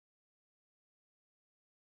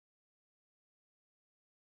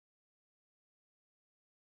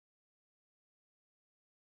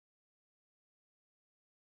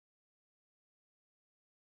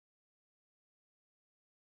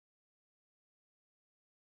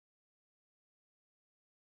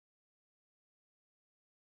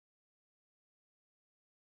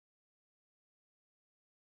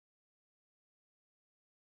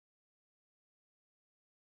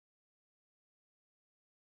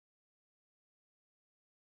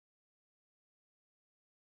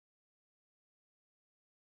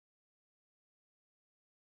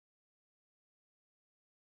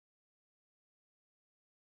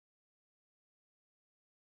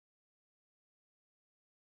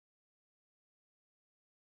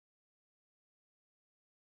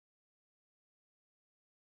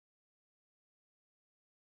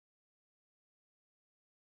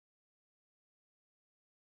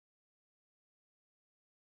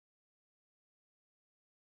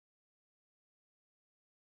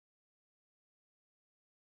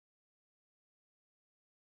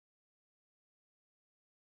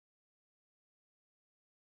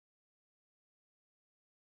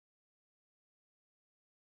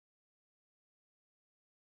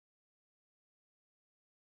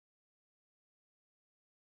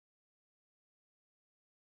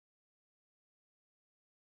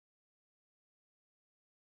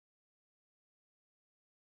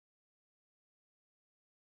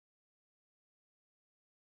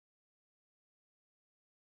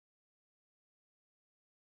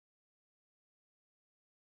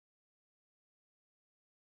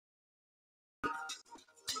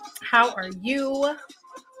How are you?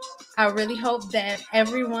 I really hope that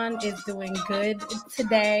everyone is doing good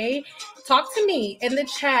today. Talk to me in the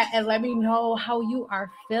chat and let me know how you are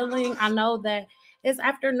feeling. I know that it's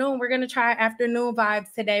afternoon. We're going to try afternoon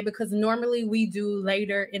vibes today because normally we do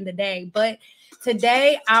later in the day. But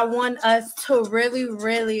today I want us to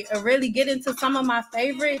really get into some of my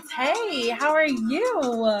favorites. Hey, how are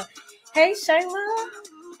you? Hey, Shayla.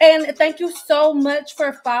 And thank you so much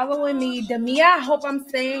for following me, Demia. I hope I'm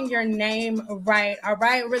saying your name right. All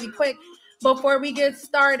right, really quick. Before we get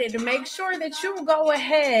started, make sure that you go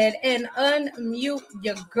ahead and unmute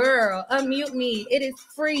your girl. Unmute me. It is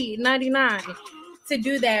free 99 to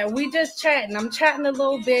do that. We just chatting. I'm chatting a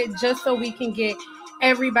little bit just so we can get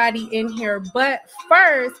everybody in here. But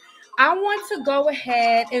first, I want to go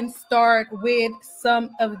ahead and start with some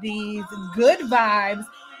of these good vibes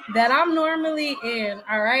that I'm normally in.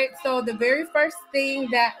 All right. So the very first thing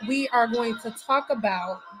that we are going to talk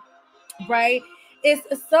about, right, is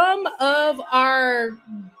some of our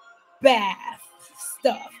bath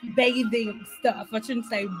stuff, bathing stuff. I shouldn't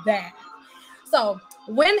say bath. So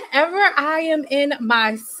whenever I am in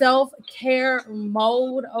my self-care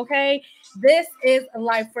mode, okay, this is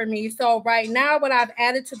life for me. So right now, what I've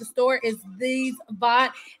added to the store is these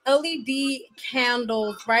Bot LED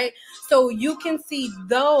candles, right? So you can see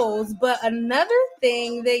those. But another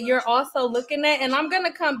thing that you're also looking at, and I'm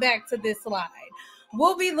gonna come back to this slide.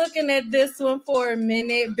 We'll be looking at this one for a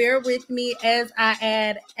minute. Bear with me as I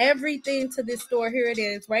add everything to this store. Here it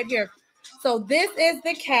is, right here. So this is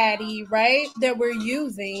the caddy, right, that we're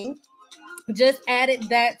using. Just added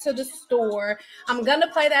that to the store. I'm gonna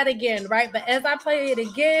play that again, right? But as I play it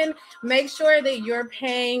again, make sure that you're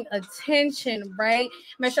paying attention, right?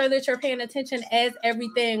 Make sure that you're paying attention as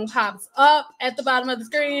everything pops up at the bottom of the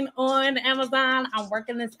screen on Amazon. I'm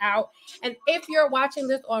working this out. And if you're watching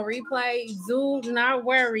this on replay, do not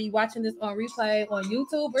worry. Watching this on replay on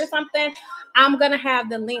YouTube or something, I'm going to have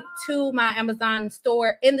the link to my Amazon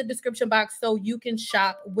store in the description box so you can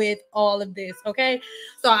shop with all of this, okay?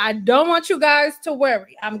 So I don't want you guys to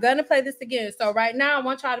worry. I'm going to play this again. So right now, I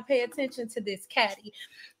want y'all to pay attention to this caddy.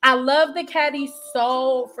 I love the caddy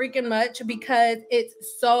so freaking much because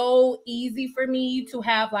it's so easy for me to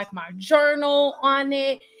have like my journal on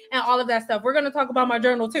it and all of that stuff. We're going to talk about my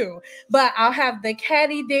journal too, but I'll have the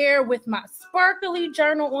caddy there with my sparkly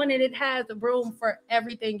journal on it. It has room for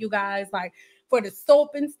everything, you guys, like for the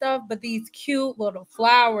soap and stuff, but these cute little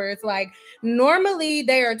flowers, like normally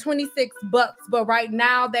they are $26, but right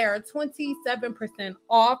now they are 27%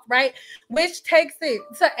 off, right? Which takes it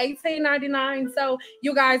to $18.99. So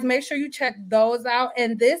you guys make sure you check those out.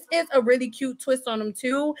 And this is a really cute twist on them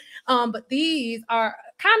too. But these are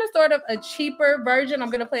kind of sort of a cheaper version.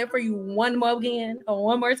 I'm gonna play it for you one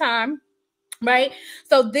more time. Right,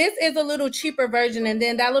 so this is a little cheaper version, and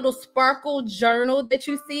then that little sparkle journal that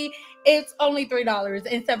you see, it's only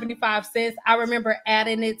 $3.75. I remember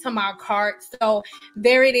adding it to my cart, so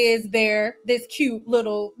there it is there, this cute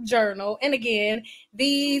little journal. And again,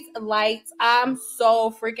 these lights, I'm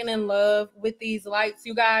so freaking in love with these lights,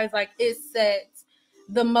 you guys. Like, it sets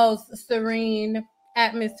the most serene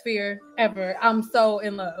atmosphere ever. I'm so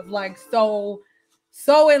in love, like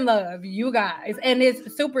so in love, you guys. And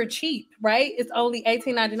it's super cheap, right? It's only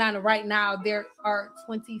 $18.99. And right now there are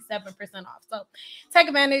 27% off. So take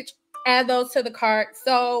advantage, add those to the cart.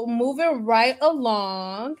 So moving right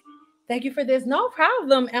along. Thank you for this. No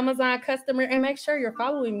problem, Amazon customer. And make sure you're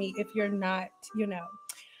following me if you're not,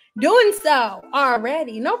 doing so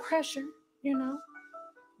already. No pressure,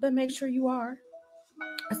 but make sure you are.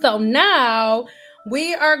 So now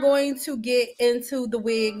we are going to get into the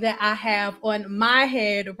wig that I have on my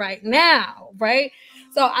head right now, right?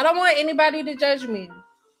 So I don't want anybody to judge me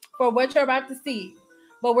for what you're about to see,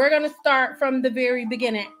 but we're going to start from the very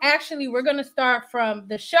beginning. Actually, we're going to start from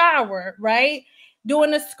the shower, right?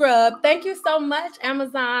 Doing a scrub. Thank you so much,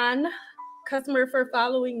 Amazon customer, for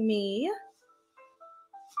following me.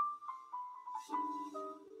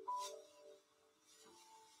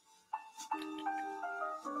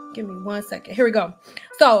 Give me 1 second. Here we go.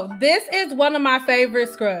 So this is one of my favorite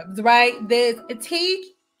scrubs, right? This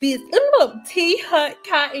Tea Hut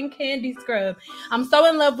Cotton Candy Scrub. I'm so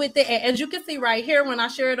in love with it. And as you can see right here, when I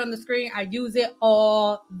share it on the screen, I use it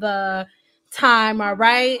all the time, all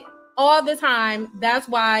right? All the time. That's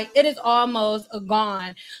why it is almost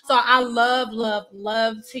gone. So I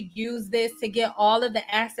love to use this to get all of the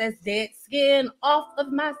excess dead skin off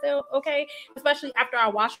of myself, okay? Especially after I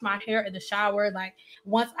wash my hair in the shower. Like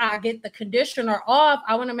once I get the conditioner off,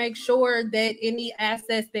 I want to make sure that any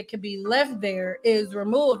excess that could be left there is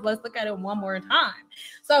removed. Let's look at it one more time.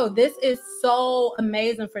 So this is so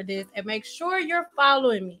amazing for this. And make sure you're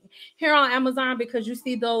following me here on Amazon because you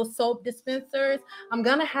see those soap dispensers. I'm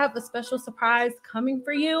going to have a special surprise coming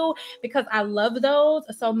for you because I love those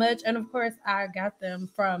so much. And of course, I got them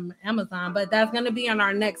from Amazon, but that's going to be on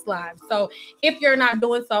our next live. So if you're not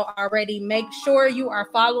doing so already, make sure you are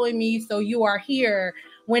following me so you are here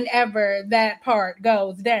whenever that part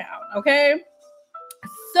goes down. Okay.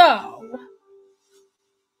 So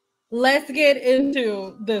let's get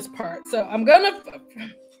into this part. So I'm gonna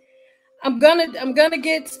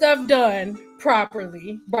get stuff done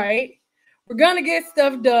properly, right? We're gonna get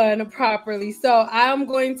stuff done properly. So I'm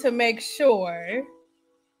going to make sure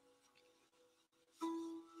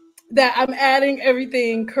that I'm adding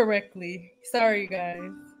everything correctly. Sorry, guys.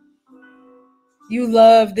 You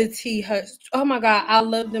love the tea hut. Oh my God, I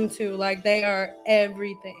love them too. Like they are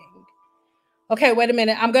everything. Okay, wait a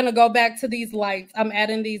minute. I'm going to go back to these lights. I'm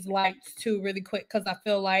adding these lights too really quick because I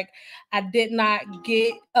feel like I did not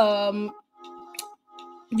get,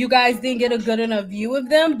 you guys didn't get a good enough view of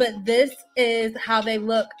them, but this is how they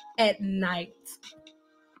look at night.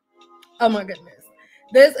 Oh my goodness.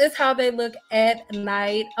 This is how they look at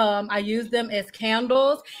night. I use them as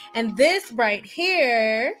candles. And this right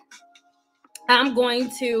here, I'm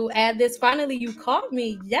going to add this. Finally, you caught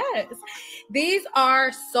me. Yes. These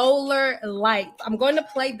are solar lights. I'm going to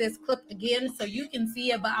play this clip again so you can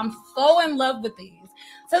see it, but I'm so in love with these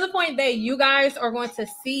to the point that you guys are going to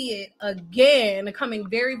see it again coming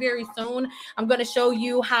very, very soon. I'm going to show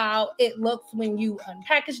you how it looks when you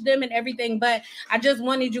unpackage them and everything, but I just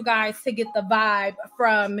wanted you guys to get the vibe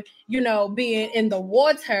from, you know, being in the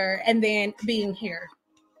water and then being here,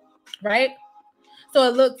 right? So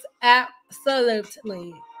it looks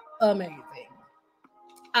absolutely amazing.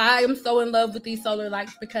 I am so in love with these solar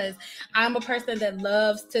lights because I'm a person that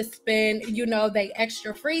loves to spend, you know, the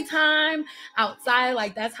extra free time outside.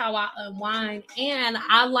 Like that's how I unwind. And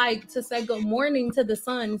I like to say good morning to the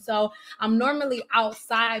sun. So I'm normally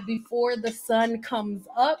outside before the sun comes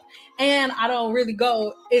up and I don't really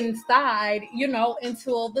go inside, you know,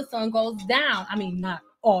 until the sun goes down. I mean, not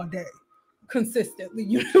all day. Consistently,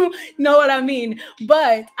 you know what I mean?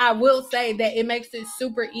 But I will say that it makes it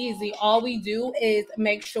super easy. All we do is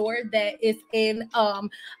make sure that it's in a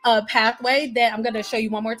pathway that I'm going to show you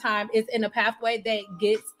one more time. It's in a pathway that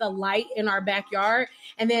gets the light in our backyard.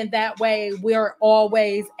 And then that way we're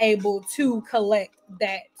always able to collect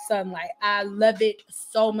that sunlight. I love it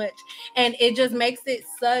so much. And it just makes it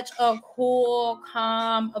such a cool,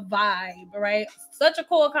 calm vibe, right? Such a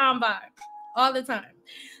cool, calm vibe all the time.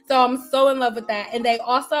 So I'm so in love with that. And they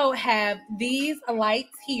also have these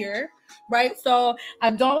lights here, right? So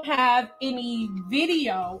I don't have any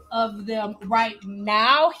video of them right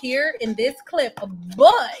now here in this clip,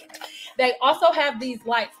 but they also have these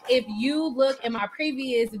lights. If you look in my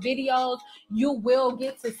previous videos, you will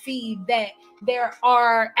get to see that there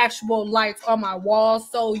are actual lights on my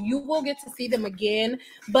walls. So you will get to see them again.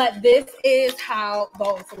 But this is how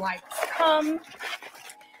those lights come.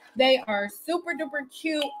 They are super duper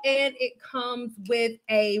cute and it comes with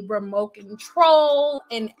a remote control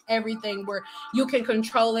and everything where you can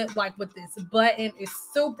control it like with this button. It's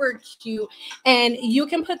super cute and you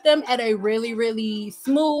can put them at a really, really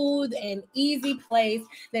smooth and easy place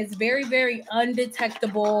that's very, very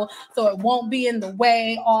undetectable. So it won't be in the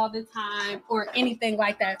way all the time or anything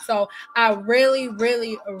like that. So I really,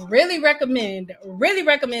 really, really recommend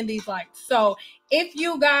these lights. So if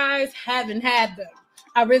you guys haven't had them,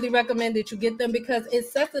 I really recommend that you get them because it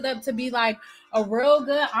sets it up to be like a real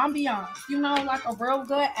good ambiance, you know, like a real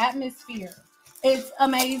good atmosphere. It's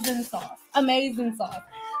amazing sauce, amazing sauce.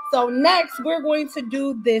 So next, we're going to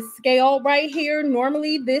do this scale right here.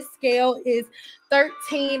 Normally, this scale is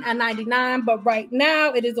 $13.99, but right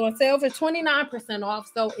now it is on sale for 29%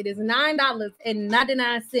 off. So it is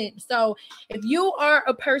 $9.99. So if you are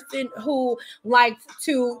a person who likes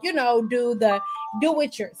to, you know, do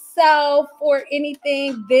it yourself or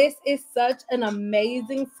anything, this is such an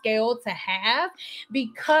amazing scale to have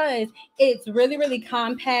because it's really, really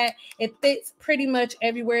compact. It fits pretty much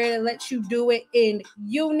everywhere. It lets you do it in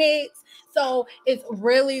units. So it's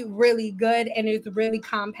really, really good and it's really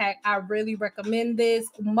compact. I really recommend this.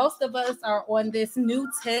 Most of us are on this new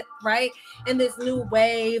tip, right? In this new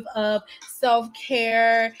wave of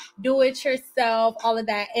self-care, do it yourself, all of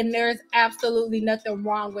that. And there's absolutely nothing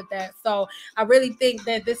wrong with that. So I really think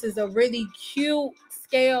that this is a really cute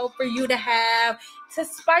scale for you to have to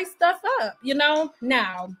spice stuff up, you know?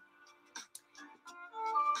 Now,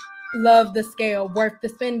 love the scale, worth the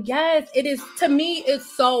spend. Yes, it is. To me,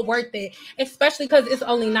 it's so worth it, especially because it's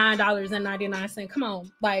only $9.99. Come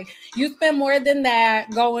on, like, you spend more than that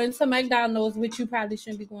going to McDonald's, which you probably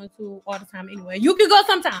shouldn't be going to all the time anyway. You can go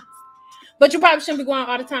sometimes, but you probably shouldn't be going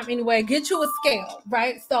all the time anyway. Get you a scale,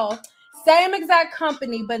 right? So same exact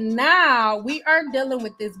company, but now we are dealing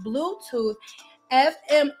with this Bluetooth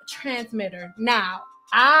FM transmitter. Now,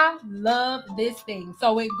 I love this thing.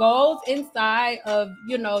 So it goes inside of,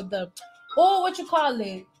 what you call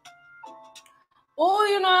it? Oh,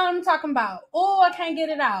 you know what I'm talking about. Oh, I can't get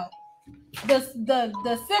it out. The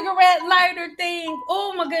cigarette lighter thing.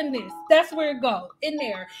 Oh my goodness, that's where it goes, in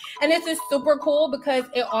there. And this is super cool because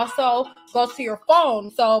it also goes to your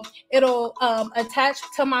phone, so it'll attach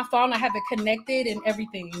to my phone. I have it connected and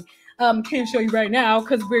everything. Can't show you right now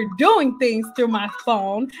because we're doing things through my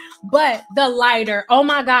phone, but the lighter, oh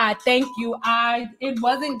my god, thank you. It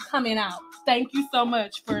wasn't coming out. Thank you so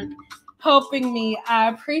much for helping me. I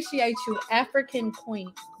appreciate you, African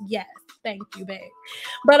queen. Yes, thank you, babe.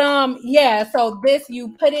 But yeah, so this,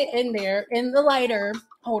 you put it in there in the lighter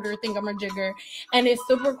holder thingamajigger, and it's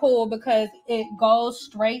super cool because it goes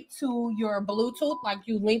straight to your Bluetooth. Like,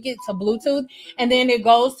 you link it to Bluetooth, and then it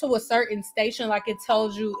goes to a certain station. Like, it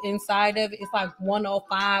tells you inside of it, it's like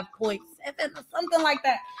 105.7 or something like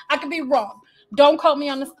that. I could be wrong. Don't quote me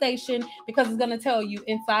on the station because it's going to tell you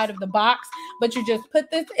inside of the box. But you just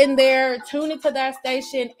put this in there, tune it to that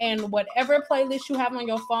station, and whatever playlist you have on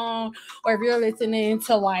your phone, or if you're listening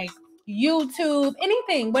to like YouTube,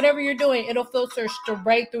 anything, whatever you're doing, it'll filter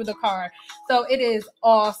straight through the car. So it is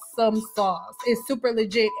awesome sauce. It's super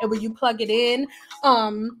legit. And when you plug it in,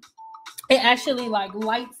 it actually like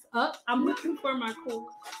lights up. I'm looking for my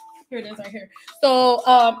cord. Here it is right here. So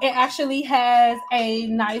it actually has a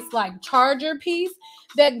nice like charger piece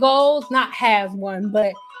that goes, not has one,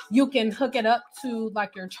 but you can hook it up to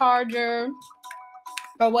like your charger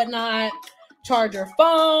or whatnot, charge your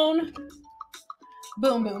phone,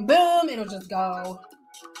 boom, boom, boom. It'll just go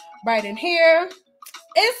right in here.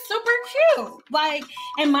 It's super cute. Like,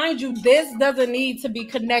 and mind you, this doesn't need to be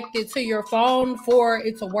connected to your phone for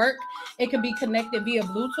it to work. It can be connected via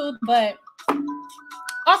Bluetooth, but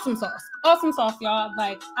awesome sauce, y'all.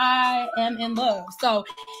 Like, I am in love. So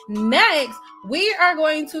next, we are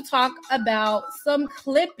going to talk about some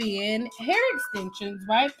clip-in hair extensions,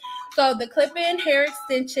 right? So the clip-in hair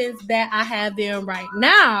extensions that I have in right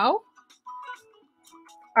now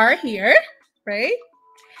are here, right?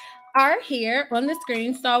 Are here on the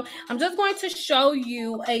screen. So I'm just going to show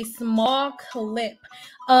you a small clip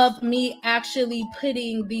of me actually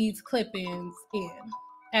putting these clip-ins in.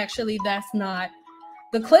 Actually, that's not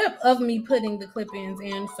the clip of me putting the clip-ins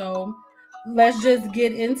in. So let's just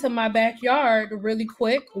get into my backyard really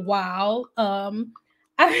quick while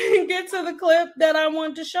I get to the clip that I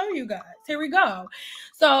want to show you guys. Here we go.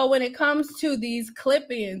 So when it comes to these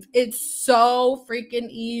clip-ins, it's so freaking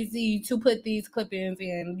easy to put these clip-ins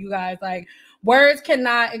in, you guys. Like, words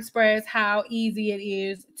cannot express how easy it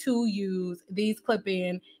is to use these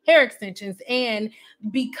clip-in hair extensions. And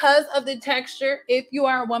because of the texture, if you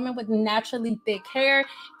are a woman with naturally thick hair,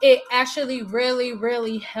 it actually really,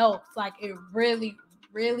 really helps. Like, it really,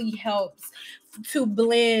 really helps to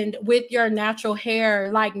blend with your natural hair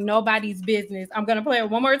like nobody's business. I'm gonna play it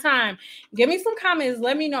one more time. Give me some comments.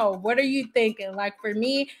 Let me know, what are you thinking? Like, for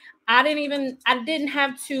me, I didn't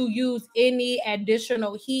have to use any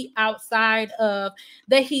additional heat outside of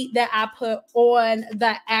the heat that I put on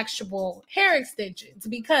the actual hair extensions,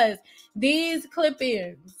 because these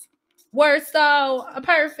clip-ins were so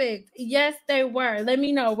perfect. Yes, they were. Let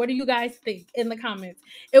me know, what do you guys think in the comments?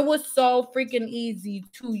 It was so freaking easy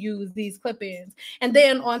to use these clip-ins. And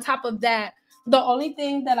then on top of that, the only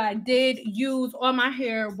thing that I did use on my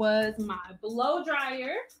hair was my blow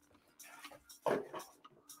dryer,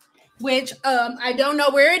 which I don't know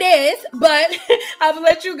where it is, but I've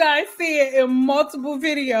let you guys see it in multiple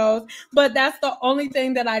videos. But that's the only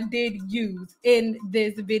thing that I did use in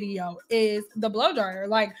this video, is the blow dryer.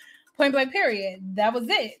 Like, point blank period. That was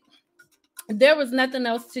it. There was nothing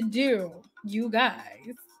else to do, you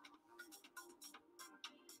guys.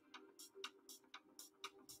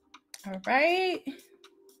 All right.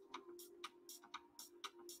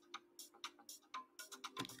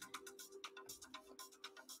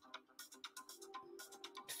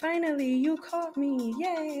 Finally, you caught me.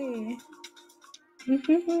 Yay.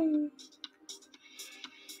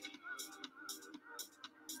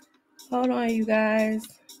 Hold on, you guys.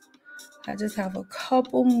 I just have a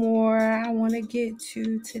couple more I want to get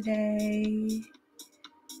to today.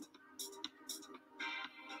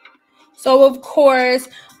 So, of course,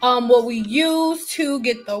 What we used to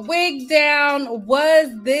get the wig down was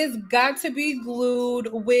this Got to Be Glued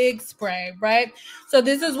wig spray, right? So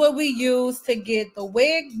this is what we use to get the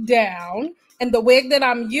wig down. And the wig that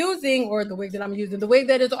I'm using, the wig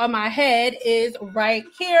that is on my head is right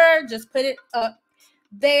here. Just put it up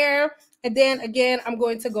there. And then again, I'm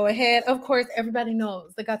going to go ahead. Of course, everybody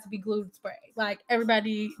knows the Got to Be Glued spray. Like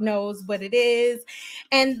everybody knows what it is.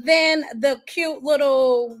 And then the cute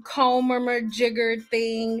little comber jigger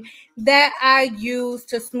thing that I use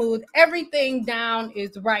to smooth everything down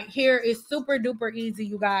is right here. It's super duper easy,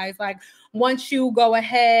 you guys. Like once you go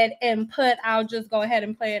ahead and I'll just go ahead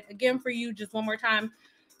and play it again for you just one more time.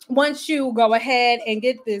 Once you go ahead and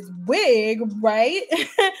get this wig, right?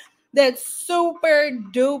 That's super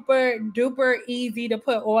duper easy to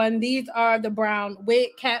put on. These are the brown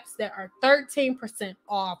wig caps that are 13%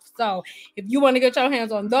 off. So if you want to get your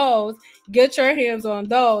hands on those, get your hands on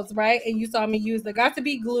those, right? And you saw me use the Got to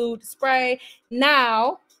Be Glued spray.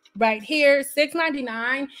 Now, right here,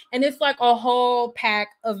 $6.99, and it's like a whole pack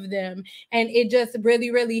of them, and it just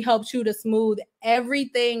really helps you to smooth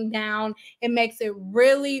everything down. It makes it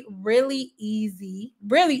really easy,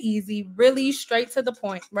 really straight to the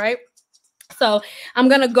point, right? So I'm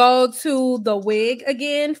gonna go to the wig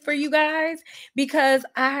again for you guys because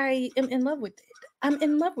I am in love with it. I'm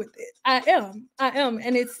in love with it. I am.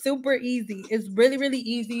 And it's super easy. It's really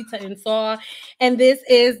easy to install. And this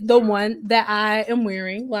is the one that I am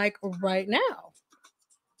wearing like right now.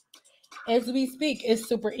 As we speak, it's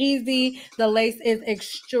super easy. The lace is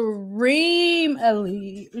extremely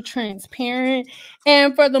transparent.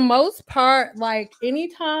 And for the most part, like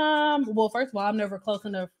anytime, well, first of all, I'm never close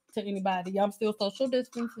enough to anybody. I'm still social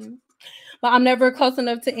distancing, but I'm never close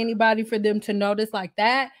enough to anybody for them to notice like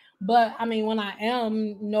that. But I mean, when I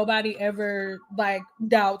am, nobody ever like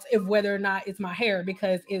doubts if whether or not it's my hair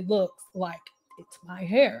because it looks like it's my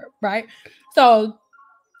hair, right? So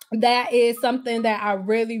that is something that I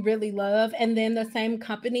really love. And then the same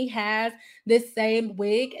company has this same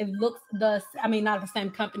wig. It looks not the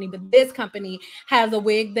same company, but this company has a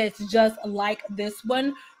wig that's just like this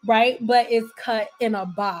one, right? But it's cut in a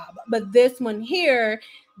bob. But this one here,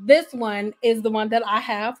 this one is the one that I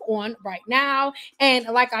have on right now. And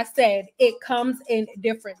like I said, it comes in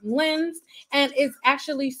different lengths and it's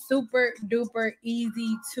actually super duper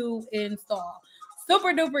easy to install.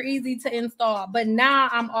 Super duper easy to install. But now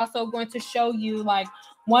I'm also going to show you like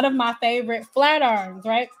one of my favorite flat irons,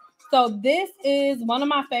 right? So this is one of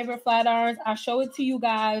my favorite flat irons. I show it to you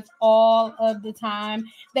guys all of the time.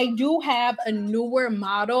 They do have a newer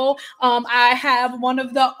model. I have one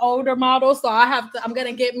of the older models, so I'm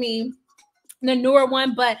gonna get me the newer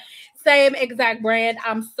one, but same exact brand.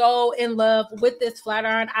 I'm so in love with this flat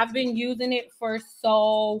iron. I've been using it for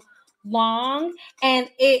so long, and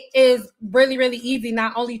it is really easy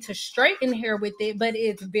not only to straighten hair with it, but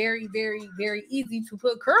it's very easy to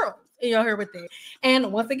put curls in your hair with it.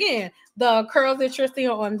 And once again, the curls that you're seeing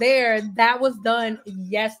on there, that was done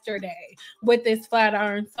yesterday with this flat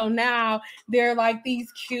iron. So now they're like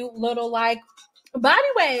these cute little like body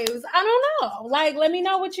waves. I don't know. Like, let me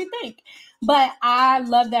know what you think. But I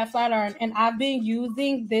love that flat iron, and I've been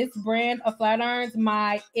using this brand of flat irons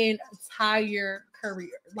my entire career.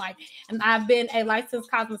 Like, and I've been a licensed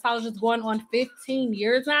cosmetologist going on 15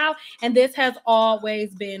 years now, and this has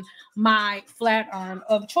always been my flat iron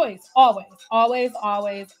of choice. Always. And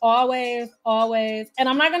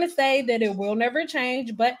I'm not gonna say that it will never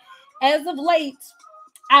change, but as of late,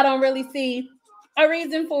 I don't really see a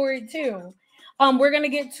reason for it too. We're gonna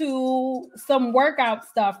get to some workout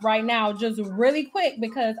stuff right now, just really quick,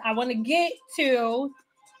 because I want to get to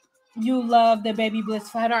you love the Baby Bliss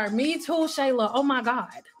flat iron. Me too, Shayla. Oh my God.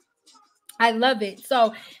 I love it.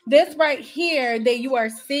 So this right here that you are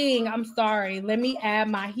seeing, I'm sorry, let me add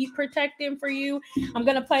my heat protectant for you. I'm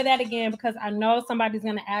going to play that again because I know somebody's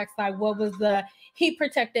going to ask like, what was the heat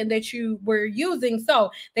protectant that you were using? So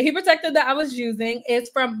the heat protectant that I was using is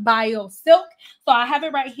from BioSilk. So I have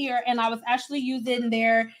it right here, and I was actually using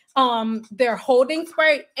their holding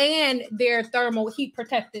spray and their thermal heat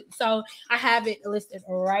protectant. So I have it listed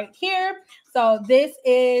right here. So this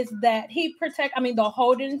is that the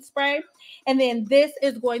holding spray. And then this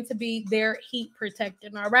is going to be their heat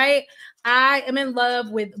protectant. All right. I am in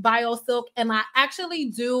love with BioSilk, and I actually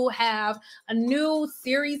do have a new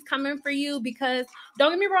series coming for you because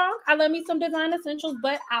don't get me wrong, I love me some design essentials,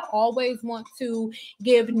 but I always want to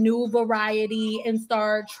give new variety and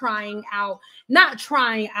start not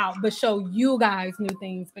trying out, but show you guys new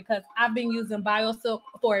things because I've been using BioSilk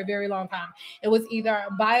for a very long time. It was either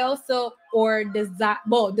BioSilk or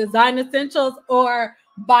Design Essentials or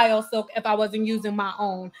BioSilk if I wasn't using my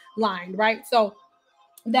own line, right? So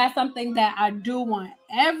That's something that I do want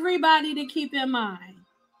everybody to keep in mind.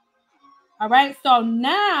 All right, so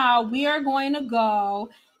now we are going to go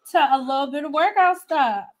to a little bit of workout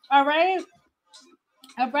stuff. All right.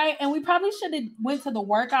 All right, and we probably should have went to the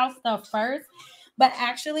workout stuff first, but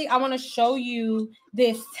actually I want to show you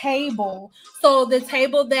this table. So the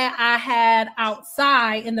table that I had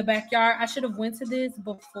outside in the backyard, I should have went to this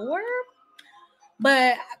before,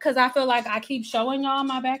 but because I feel like I keep showing y'all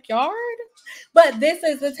my backyard, but this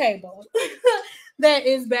is the table that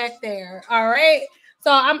is back there. All right,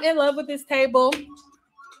 so I'm in love with this table.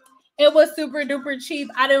 It was super duper cheap.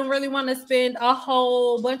 I didn't really want to spend a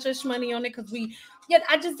whole bunch of money on it because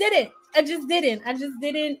I just didn't. I just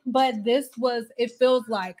didn't. But this was, it feels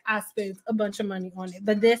like I spent a bunch of money on it.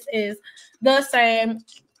 But this is the same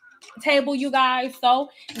table, you guys. So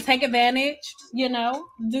take advantage,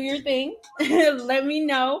 do your thing. Let me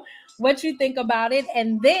know what you think about it.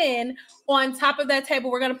 And then on top of that table,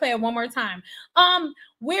 we're gonna play it one more time.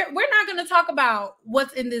 We're not gonna talk about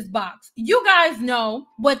what's in this box. You guys know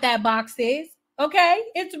what that box is, okay?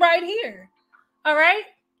 It's right here. All right.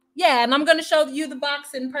 Yeah, and I'm gonna show you the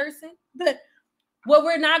box in person. But what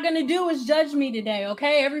we're not going to do is judge me today,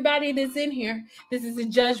 okay? Everybody that's in here, this is a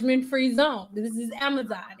judgment-free zone. This is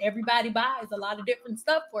Amazon. Everybody buys a lot of different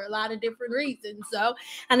stuff for a lot of different reasons. So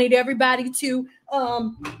I need everybody to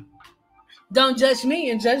don't judge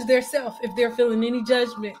me and judge theirself if they're feeling any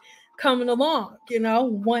judgment coming along,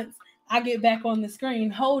 once I get back on the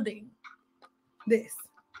screen holding this.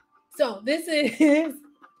 So this is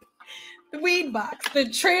the weed box, the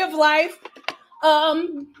Tree of Life.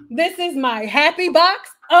 This is my happy box.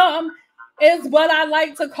 Is what I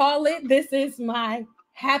like to call it. This is my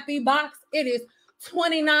happy box. It is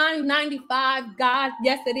 $29.95. God,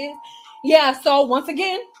 yes, it is. Yeah, so once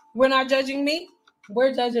again, we're not judging me.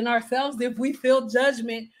 We're judging ourselves. If we feel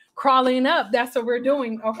judgment crawling up, that's what we're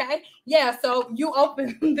doing, okay? Yeah, so you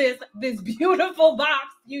open this beautiful box,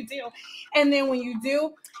 you do. And then when you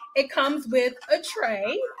do, it comes with a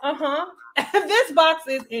tray. This box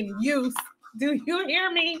is in use. Do you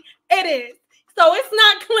hear me? It is. So it's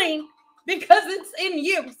not clean because it's in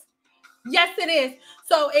use. Yes, it is.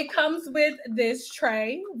 So it comes with this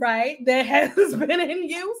tray, right, that has been in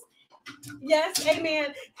use. Yes,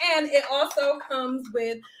 amen. And it also comes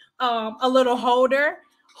with a little holder.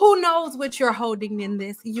 Who knows what you're holding in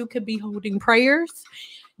this? You could be holding prayers.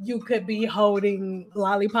 You could be holding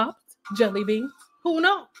lollipops, jelly beans. Who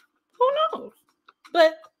knows? Who knows?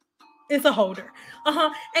 But it's a holder.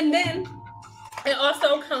 And then it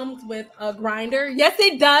also comes with a grinder. Yes,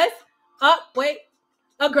 it does. Wait.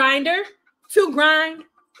 A grinder to grind.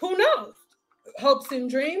 Who knows? Hopes and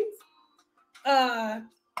dreams. A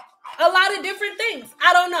lot of different things.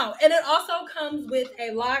 I don't know. And it also comes with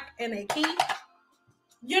a lock and a key.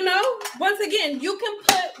 Once again, you can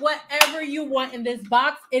put whatever you want in this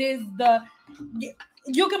box. You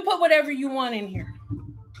can put whatever you want in here.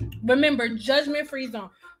 Remember, judgment-free zone.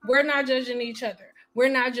 We're not judging each other. We're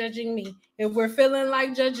not judging me. If we're feeling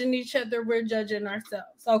like judging each other, we're judging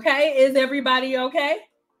ourselves. Okay? Is everybody okay?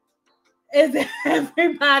 Is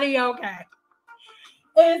everybody okay?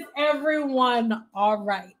 Is everyone all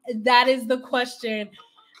right? That is the question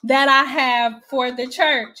that I have for the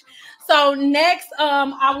church. So next,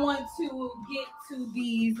 I want to get to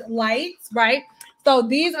these lights, right? So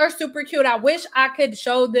these are super cute. I wish I could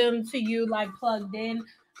show them to you like plugged in.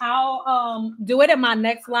 I'll do it in my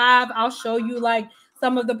next live. I'll show you like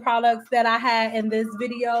some of the products that I had in this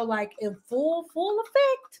video, like in full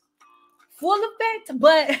effect.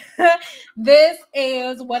 But this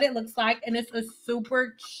is what it looks like, and it's a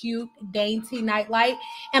super cute dainty nightlight,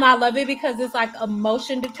 and I love it because it's like a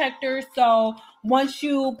motion detector. So once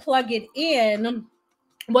you plug it in,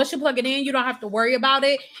 you don't have to worry about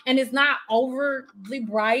it, and it's not overly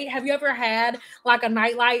bright. Have you ever had like a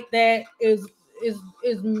nightlight that is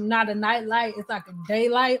not a nightlight? It's like a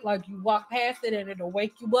daylight, like you walk past it and it'll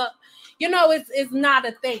wake you up. It's not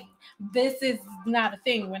a thing. This is not a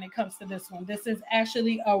thing when it comes to this one. This is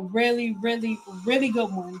actually a really, really, really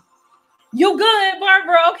good one. You good,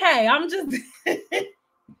 Barbara? Okay, I'm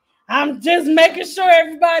just making sure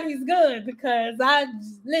everybody's good because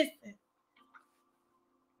listen.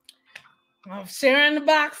 I'm sharing the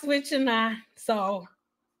box with you now, so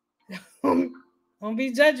don't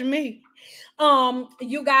be judging me.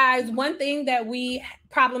 You guys, one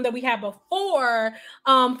problem that we had before,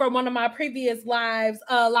 from one of my previous lives,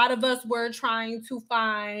 a lot of us were trying to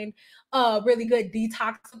find a really good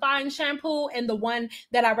detoxifying shampoo, and the one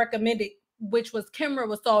that I recommended, which was Kimra,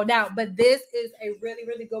 was sold out. But this is a really,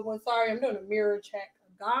 really good one. Sorry, I'm doing a mirror check.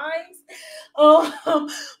 guys.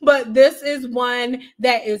 But this is one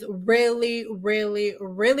that is really, really,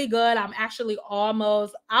 really good. I'm actually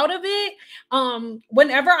almost out of it.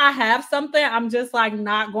 Whenever I have something, I'm just like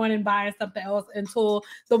not going and buying something else until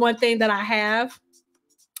the one thing that I have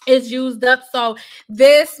is used up. So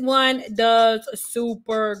this one does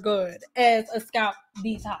super good as a scalp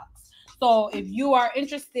detox. So if you are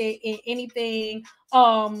interested in anything,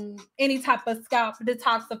 any type of scalp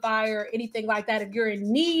detoxifier, anything like that, if you're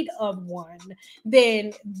in need of one,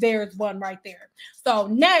 then there's one right there. So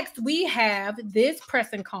next we have this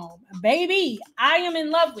pressing comb. Baby, I am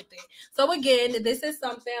in love with it. So again, this is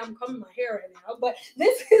something, I'm combing my hair right now, but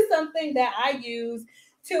this is something that I use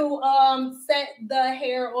to set the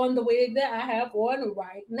hair on the wig that I have on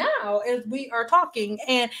right now as we are talking.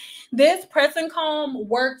 And this pressing comb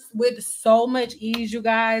works with so much ease, you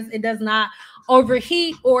guys. It does not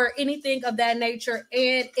overheat or anything of that nature,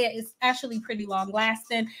 and it is actually pretty long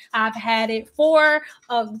lasting. I've had it for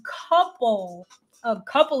a couple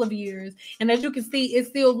of years, and as you can see, it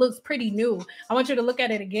still looks pretty new. I want you to look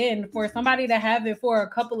at it again. For somebody to have it for a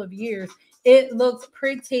couple of years, it looks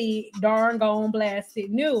pretty darn gone blasted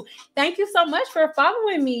new. Thank you so much for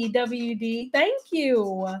following me, WD. Thank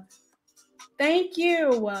you. Thank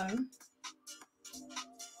you.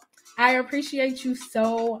 I appreciate you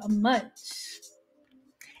so much.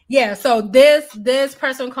 Yeah, so this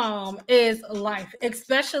pressing comb is life,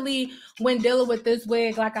 especially when dealing with this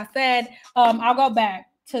wig. Like I said, I'll go back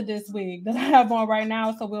to this wig that I have on right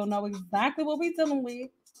now so we'll know exactly what we're dealing with.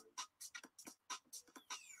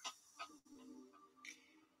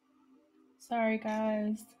 Sorry,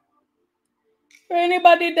 guys. For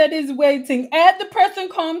anybody that is waiting, add the pressing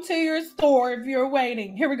comb to your store if you're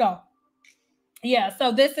waiting. Here we go. Yeah,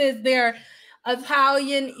 so this is their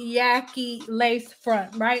Italian Yaki lace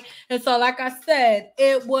front, right? And so, like I said,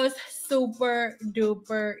 it was super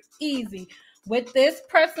duper easy with this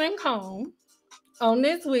pressing comb on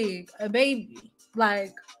this wig, a baby.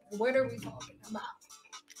 Like, what are we talking about?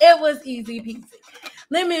 It was easy peasy,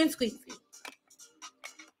 lemon squeezy.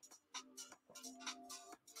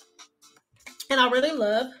 And I really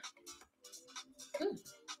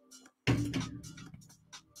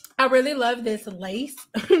love this lace.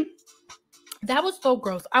 That was so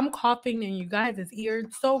gross. I'm coughing in you guys' ears.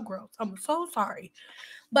 So gross. I'm so sorry.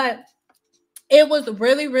 But it was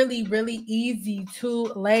really, really, really easy to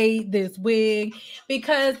lay this wig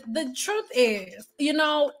because the truth is,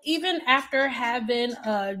 even after having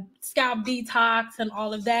a scalp detox and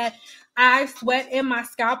all of that, I sweat in my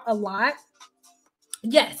scalp a lot.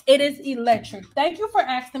 Yes, it is electric. Thank you for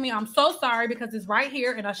asking me. I'm so sorry because it's right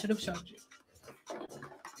here and I should have showed you.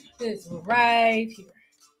 It's right here.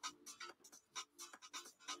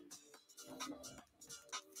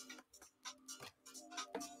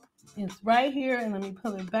 It's right here, and let me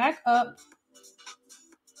pull it back up.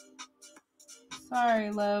 Sorry,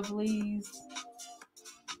 lovelies.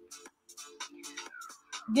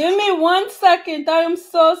 Give me 1 second. I am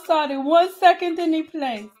so sorry. 1 second in the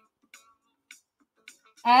place.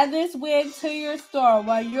 Add this wig to your store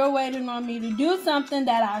while you're waiting on me to do something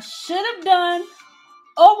that I should have done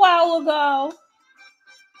a while ago.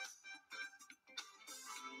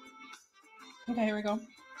 Okay, here we go.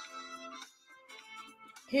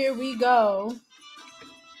 Here we go.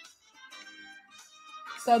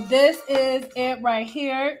 So this is it right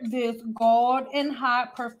here. This Gold and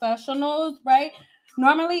Hot Professionals, right?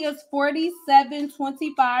 Normally it's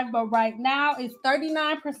 $47.25, but right now it's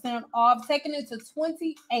 39% off, taking it to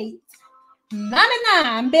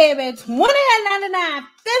 $28.99, baby.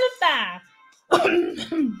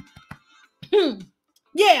 $29.55.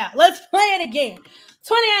 Yeah, let's play it again.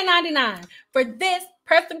 $28.99 for this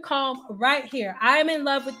pressing comb right here. I am in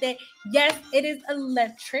love with it. Yes, it is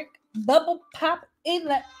electric. Bubble pop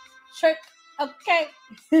electric. Okay.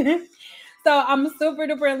 So I'm super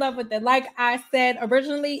duper in love with it. Like I said,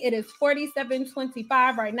 originally it is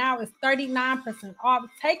 $47.25. Right now it's 39% off.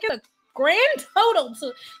 Take it a grand total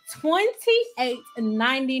to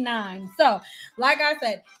 $28.99. So, like I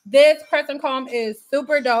said, this pressing comb is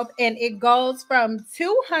super dope and it goes from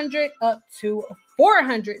 200 up to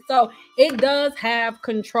 400. So it does have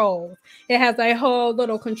controls. It has a whole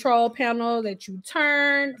little control panel that you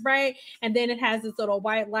turn, right? And then it has this little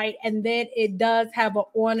white light, and then it does have an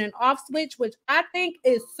on and off switch, which I think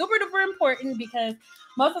is super duper important because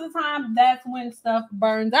most of the time that's when stuff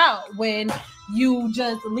burns out, when you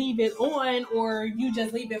just leave it on or you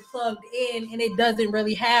just leave it plugged in and it doesn't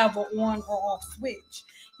really have an on or off switch,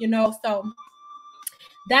 so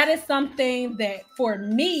that is something that for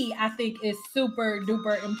me I think is super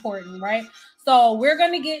duper important, right? So we're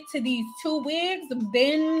going to get to these 2 wigs.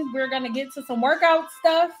 Then we're going to get to some workout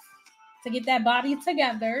stuff to get that body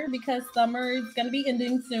together because summer is going to be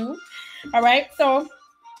ending soon. All right. So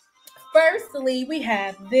firstly, we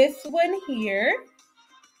have this one here.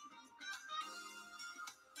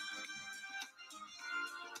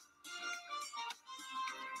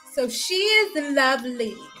 So she is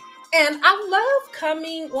lovely. And I love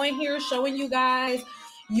coming on here showing you guys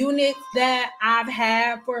units that I've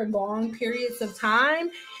had for long periods of time,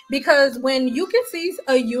 because when you can see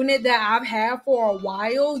a unit that I've had for a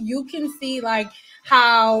while, you can see like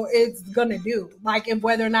how it's gonna do, like if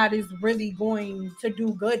whether or not it's really going to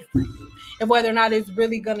do good for you, and whether or not it's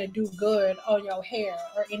really gonna do good on your hair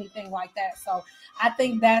or anything like that. So I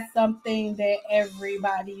think that's something that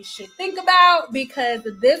everybody should think about, because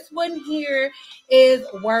this one here is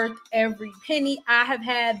worth every penny. I have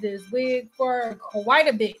had this wig for quite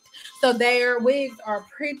a bit. So their wigs are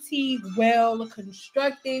pretty well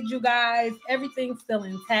constructed, you guys. Everything's still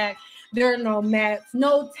intact. There are no mats,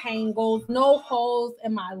 no tangles, no holes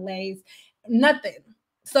in my lace, nothing.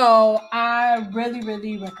 So I really,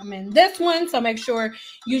 really recommend this one. So make sure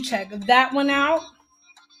you check that one out.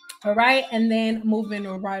 All right, and then moving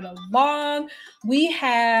right along, we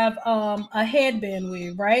have a headband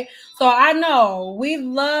wig, right? So I know we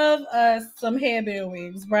love us some headband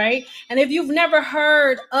wigs, right? And if you've never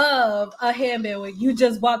heard of a headband wig, you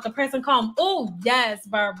just bought the press and comb. Oh yes,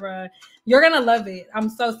 Barbara, you're gonna love it. I'm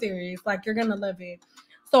so serious, like you're gonna love it.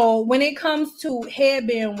 So when it comes to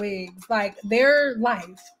headband wigs, like they're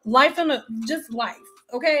life in a just life,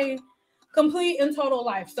 okay? Complete and total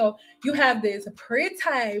life. So you have this pretty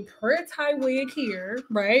wig here,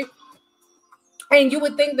 right? And you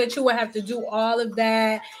would think that you would have to do all of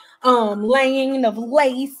that laying of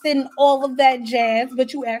lace and all of that jazz,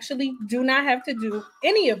 but you actually do not have to do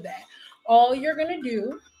any of that. All you're gonna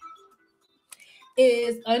do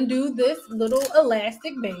is undo this little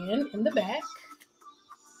elastic band in the back,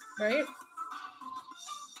 right?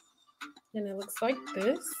 And it looks like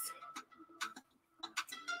this.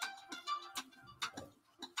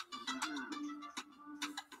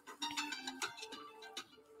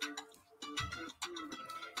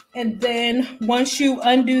 And then once you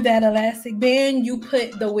undo that elastic band, you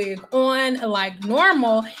put the wig on like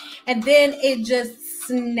normal, and then it just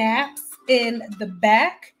snaps in the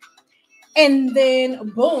back. And then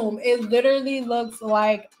boom, it literally looks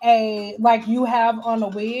like you have on a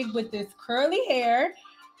wig with this curly hair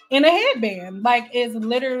in a headband. Like it's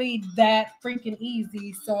literally that freaking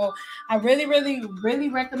easy. So I really, really, really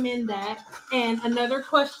recommend that. And another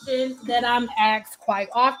question that I'm asked quite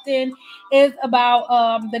often is about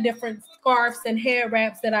the different scarves and hair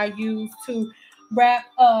wraps that I use to wrap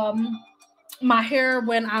my hair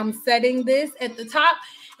when I'm setting this at the top.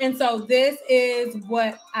 And so this is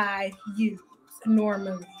what I use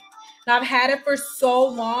normally. I've had it for so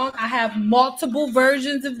long. I have multiple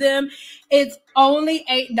versions of them. It's only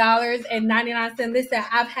 $8.99. Listen,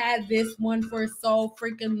 I've had this one for so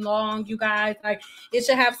freaking long, you guys. Like, it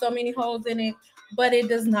should have so many holes in it, but it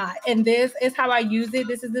does not. And this is how I use it.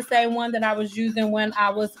 This is the same one that I was using when I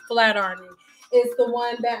was flat ironing. It's the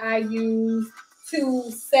one that I use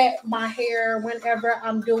to set my hair whenever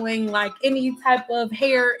I'm doing like any type of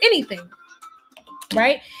hair, anything.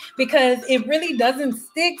 Right? Because it really doesn't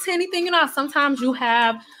stick to anything. You know, sometimes you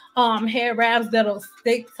have hair wraps that'll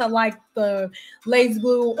stick to like the lace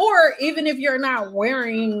glue, or even if you're not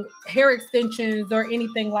wearing hair extensions or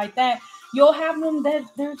anything like that, you'll have them that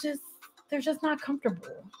they're just not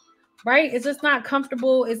comfortable. Right? It's just not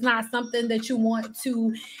comfortable. It's not something that you want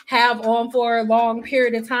to have on for a long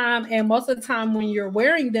period of time. And most of the time when you're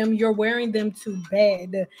wearing them to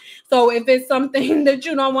bed. So if it's something that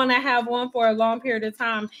you don't want to have on for a long period of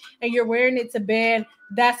time and you're wearing it to bed,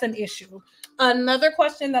 that's an issue. Another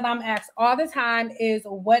question that I'm asked all the time is,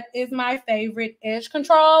 what is my favorite edge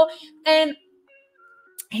control? And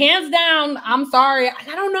hands down, I'm sorry,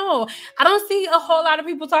 I don't know. I don't see a whole lot of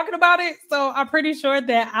people talking about it, so I'm pretty sure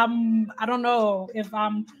that I don't know if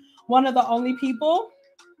I'm one of the only people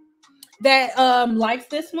that likes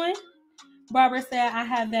this one. Barbara said, I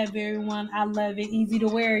have that very one. I love it. Easy to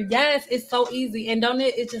wear. Yes, it's so easy. And don't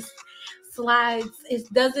it just slides. It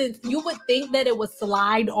doesn't, you would think that it would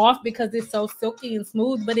slide off because it's so silky and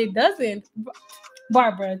smooth, but it doesn't.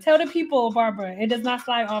 Barbara, tell the people, Barbara. It does not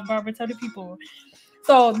slide off, Barbara. Tell the people.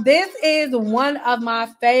 So this is one of my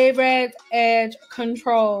favorite edge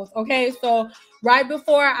controls. Okay, so right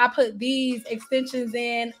before I put these extensions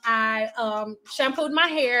in, I shampooed my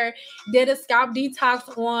hair, did a scalp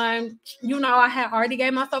detox on. You know, I had already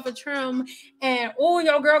gave myself a trim, and oh,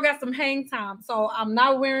 your girl got some hang time. So I'm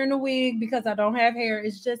not wearing a wig because I don't have hair.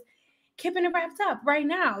 It's just keeping it wrapped up right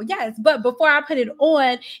now. Yes, but before I put it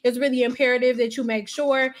on, it's really imperative that you make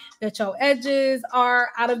sure that your edges are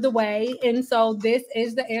out of the way. And so this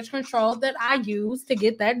is the edge control that I use to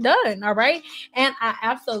get that done. All right. And I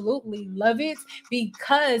absolutely love it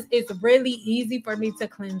because it's really easy for me to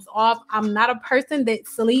cleanse off. I'm not a person that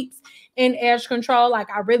sleeps in edge control. Like,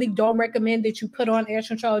 I really don't recommend that you put on edge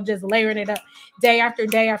control just layering it up day after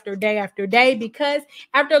day after day after day, because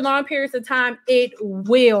after long periods of time, it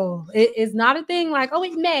is not a thing like, oh,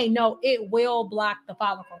 it may. No, it will block the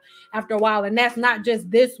follicle after a while. And that's not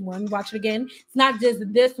just this one. Watch it again. It's not just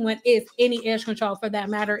this one. It's any edge control for that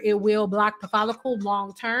matter. It will block the follicle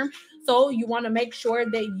long term. So you want to make sure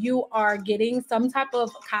that you are getting some type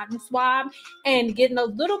of cotton swab and getting a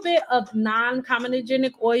little bit of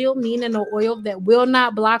non-comedogenic oil, meaning an oil that will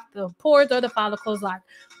not block the pores or the follicles, like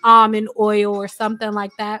almond oil or something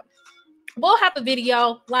like that. We'll have a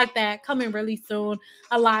video like that coming really soon,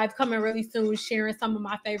 a live coming really soon, sharing some of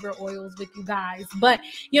my favorite oils with you guys. But,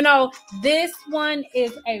 this one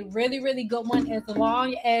is a really, really good one as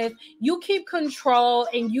long as you keep control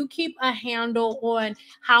and you keep a handle on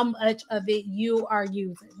how much of it you are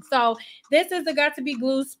using. So this is the Got2b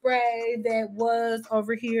glue spray that was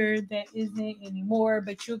over here that isn't anymore,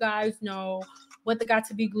 but you guys know what the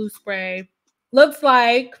Got2b glue spray looks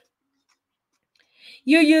like.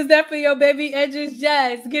 You use that for your baby edges.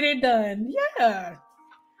 Yes, get it done. Yeah.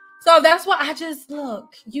 So that's why I just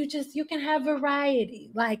look. You can have variety.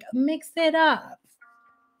 Like, mix it up.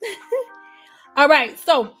 All right.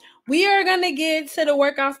 So we are gonna get to the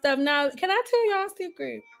workout stuff now. Can I tell y'all a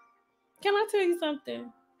secret? Can I tell you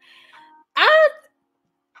something? I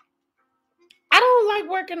don't like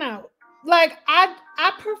working out. Like, I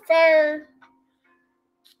prefer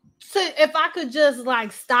if I could just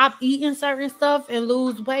like stop eating certain stuff and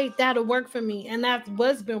lose weight, that'll work for me. And that's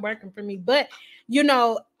what's been working for me. But,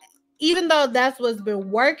 even though that's what's been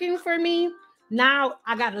working for me, now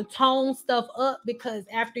I got to tone stuff up, because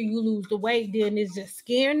after you lose the weight, then it's just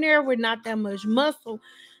skin there with not that much muscle.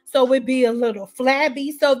 So it be a little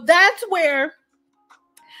flabby. So that's where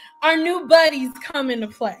our new buddies come into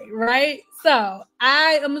play, right? So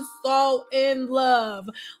I am so in love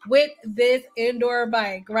with this indoor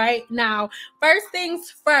bike right now. First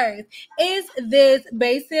things first is this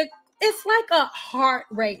basic. It's like a heart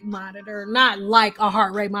rate monitor, not like a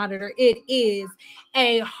heart rate monitor. It is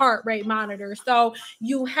a heart rate monitor. So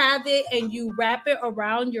you have it and you wrap it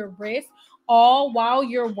around your wrist all while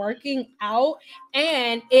you're working out,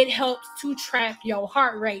 and it helps to track your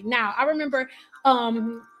heart rate. Now, I remember,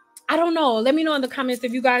 I don't know. Let me know in the comments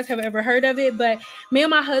if you guys have ever heard of it. But me and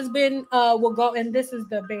my husband will go, and this is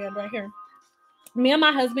the band right here. Me and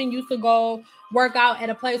my husband used to go work out at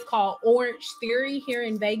a place called Orange Theory here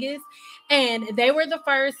in Vegas. And they were the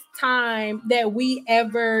first time that we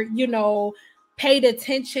ever, paid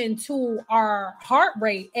attention to our heart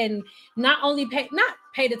rate, and not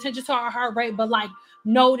paid attention to our heart rate, but like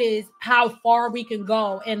notice how far we can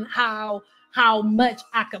go and how much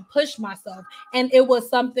I could push myself. And it was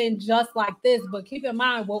something just like this. But keep in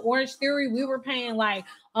mind, with Orange Theory, we were paying like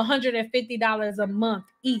 $150 a month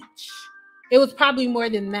each. It was probably more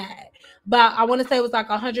than that, but I want to say it was like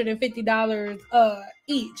 $150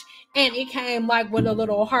 each. And it came like with a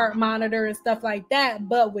little heart monitor and stuff like that.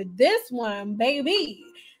 But with this one, baby,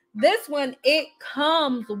 this one, it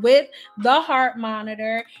comes with the heart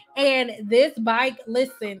monitor. And this bike,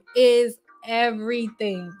 listen, is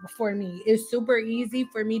everything for me. It's super easy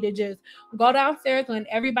for me to just go downstairs when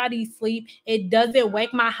everybody's asleep. It doesn't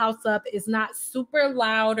wake my house up. It's not super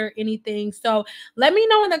loud or anything. So let me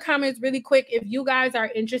know in the comments really quick if you guys are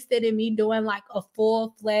interested in me doing like a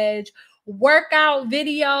full-fledged workout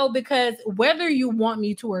video, because whether you want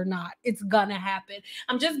me to or not, it's gonna happen.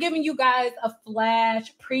 I'm just giving you guys a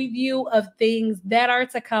flash preview of things that are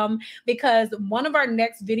to come, because one of our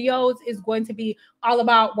next videos is going to be all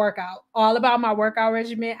about workout, all about my workout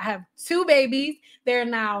regimen. I have 2 babies. They're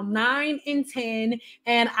now 9 and 10,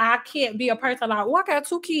 and I can't be a person like, I got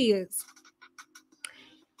 2 kids.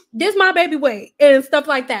 This my baby weight and stuff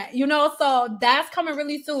like that, so that's coming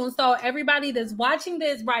really soon. So everybody that's watching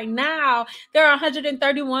this right now, there are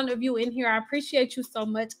 131 of you in here. I appreciate you so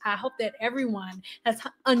much. I hope that everyone has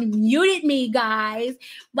unmuted me, guys.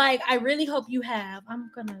 Like, I really hope you have.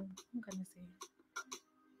 I'm gonna see.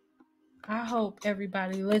 I hope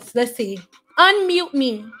everybody, let's see. Unmute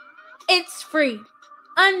me. It's free.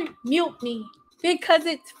 Unmute me because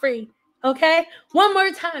it's free. Okay? One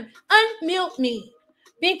more time. Unmute me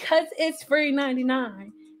because it's free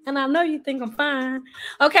 99. And I know you think I'm fine.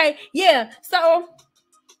 Okay, yeah. So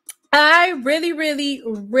I really, really,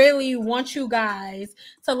 really want you guys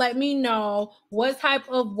to let me know what type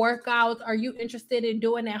of workouts are you interested in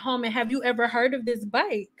doing at home, and have you ever heard of this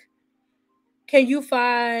bike? Can you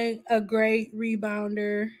find a great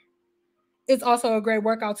rebounder? It's also a great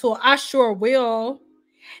workout tool. I sure will.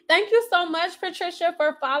 Thank you so much, Patricia,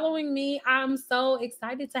 for following me. I'm so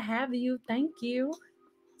excited to have you. Thank you.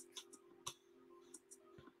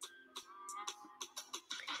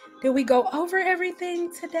 Did we go over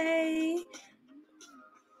everything today?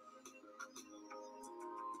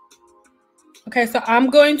 Okay, so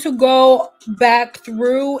I'm going to go back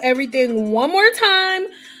through everything one more time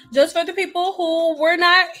just for the people who were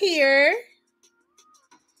not here.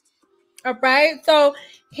 All right, so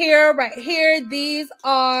here, right here, these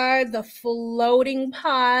are the floating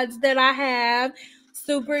pods that I have.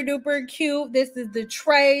 Super duper cute. This is the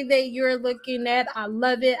tray that you're looking at. I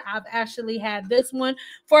love it. I've actually had this one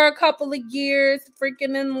for a couple of years.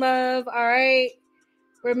 Freaking in love. All right.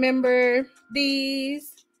 Remember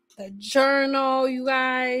these, the journal, you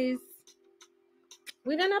guys.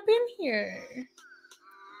 We done up in here.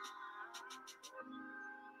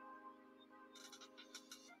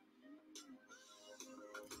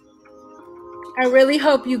 I really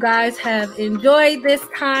hope you guys have enjoyed this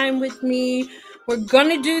time with me. We're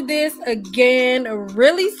gonna do this again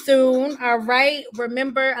really soon. All right.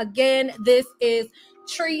 Remember, again, this is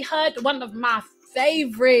Tree Hut, one of my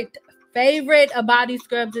favorite body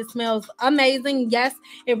scrubs. It smells amazing. Yes,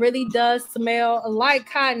 it really does smell like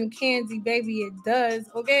cotton candy, baby. It does.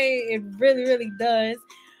 Okay, it really does.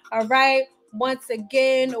 All right. Once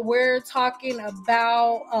again, we're talking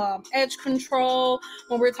about edge control.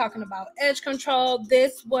 When we're talking about edge control,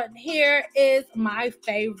 this one here is my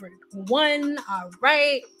favorite one. All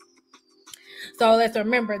right. So let's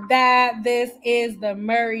remember that this is the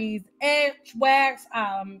Murray's Edge Wax.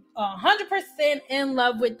 I'm 100% in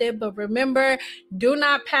love with it, but remember, do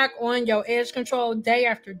not pack on your edge control day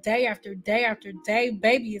after day after day after day.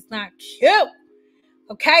 Baby, it's not cute.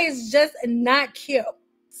 Okay, it's just not cute.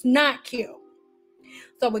 It's not cute.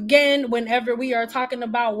 So again, whenever we are talking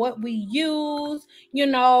about what we use,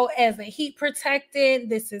 as a heat protectant,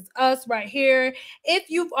 this is us right here. If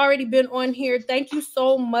you've already been on here, thank you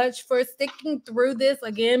so much for sticking through this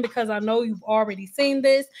again, because I know you've already seen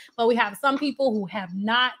this, but we have some people who have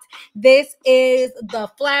not. This is the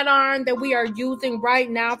flat iron that we are using right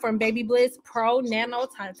now from Baby Bliss Pro Nano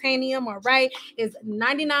Titanium. All right, it's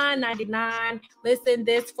 $99.99. Listen,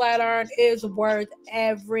 this flat iron is worth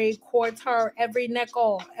every quarter, every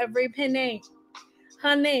nickel, every penny,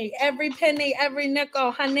 honey, every penny, every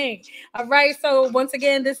nickel, honey. All right, so once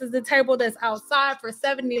again, this is the table that's outside for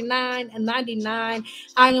 $79.99.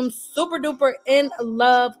 I am super duper in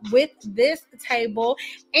love with this table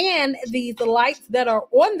and these lights that are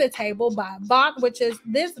on the table by Bach, which is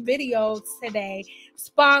this video today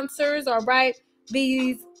sponsors. All right,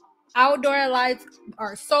 these outdoor lights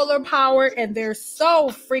are solar powered and they're so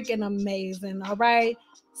freaking amazing. All right,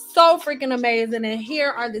 so freaking amazing. And here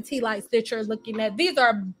are the tea lights that you're looking at. These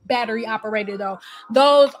are battery operated though.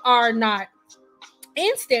 Those are not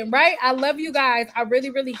instant, right? I love you guys. I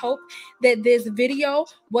really hope that this video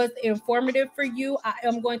was informative for you. I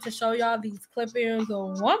am going to show y'all these clip-ins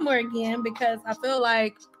one more again, because I feel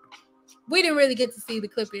like we didn't really get to see the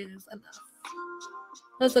clip-ins enough.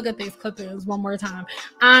 Let's look at these clip-ins one more time.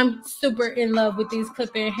 I'm super in love with these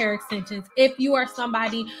clip-in hair extensions. If you are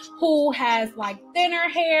somebody who has like thinner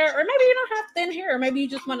hair, or maybe you don't have thin hair, or maybe you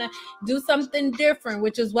just want to do something different,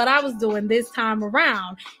 which is what I was doing this time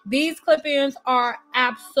around, these clip-ins are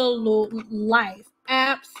absolute life.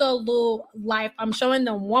 Absolute life. I'm showing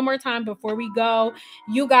them one more time before we go.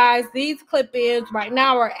 You guys, these clip-ins right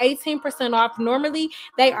now are 18% off. Normally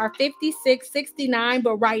they are $56.69,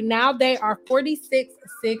 but right now they are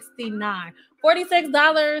 $46.69.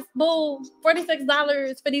 $46, boo.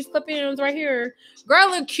 $46 for these clip-ins right here.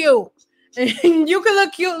 Girl, look cute. And you can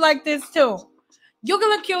look cute like this too. You can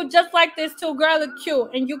look cute just like this too. Girl, look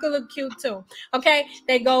cute. And you can look cute too. Okay?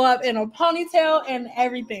 They go up in a ponytail and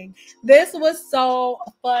everything. This was so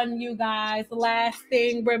fun, you guys. Last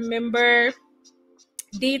thing, remember,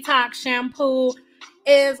 Detox shampoo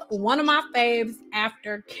is one of my faves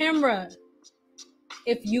after Kimra.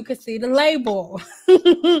 If you could see the label.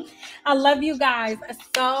 I love you guys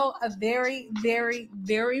so very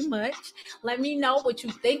much. Let me know what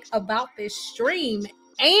you think about this stream,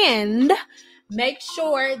 and make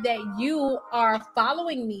sure that you are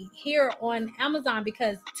following me here on Amazon,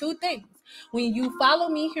 because two things. When you follow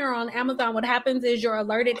me here on Amazon, what happens is you're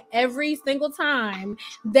alerted every single time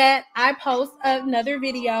that I post another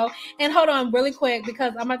video. And hold on really quick,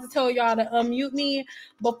 because I'm about to tell y'all to unmute me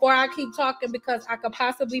before I keep talking, because I could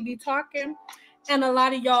possibly be talking and a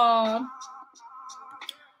lot of y'all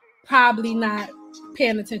probably not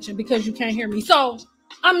paying attention because you can't hear me. So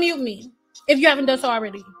unmute me if you haven't done so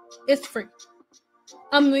already. It's free.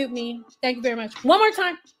 Unmute me. Thank you very much. One more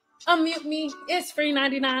time. Unmute me. It's free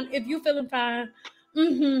 99 if you feeling fine.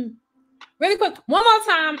 Really quick. One more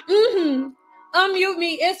time. Unmute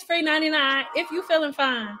me. It's free 99 if you feeling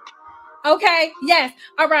fine. Okay. Yes.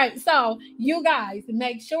 All right. So you guys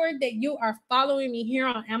make sure that you are following me here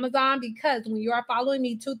on Amazon, because when you are following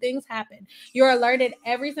me, two things happen. You're alerted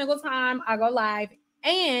every single time I go live,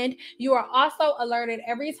 and you are also alerted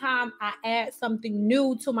every time I add something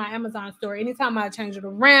new to my Amazon store. Anytime I change it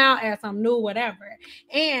around, add something new, whatever.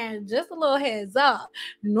 And just a little heads up,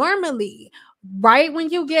 normally, right when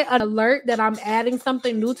you get an alert that I'm adding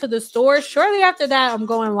something new to the store, shortly after that, I'm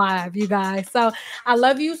going live, you guys. So I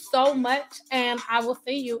love you so much, and I will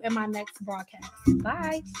see you in my next broadcast.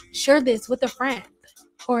 Bye. Share this with a friend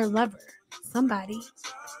or a lover, somebody.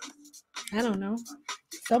 I don't know,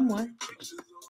 someone.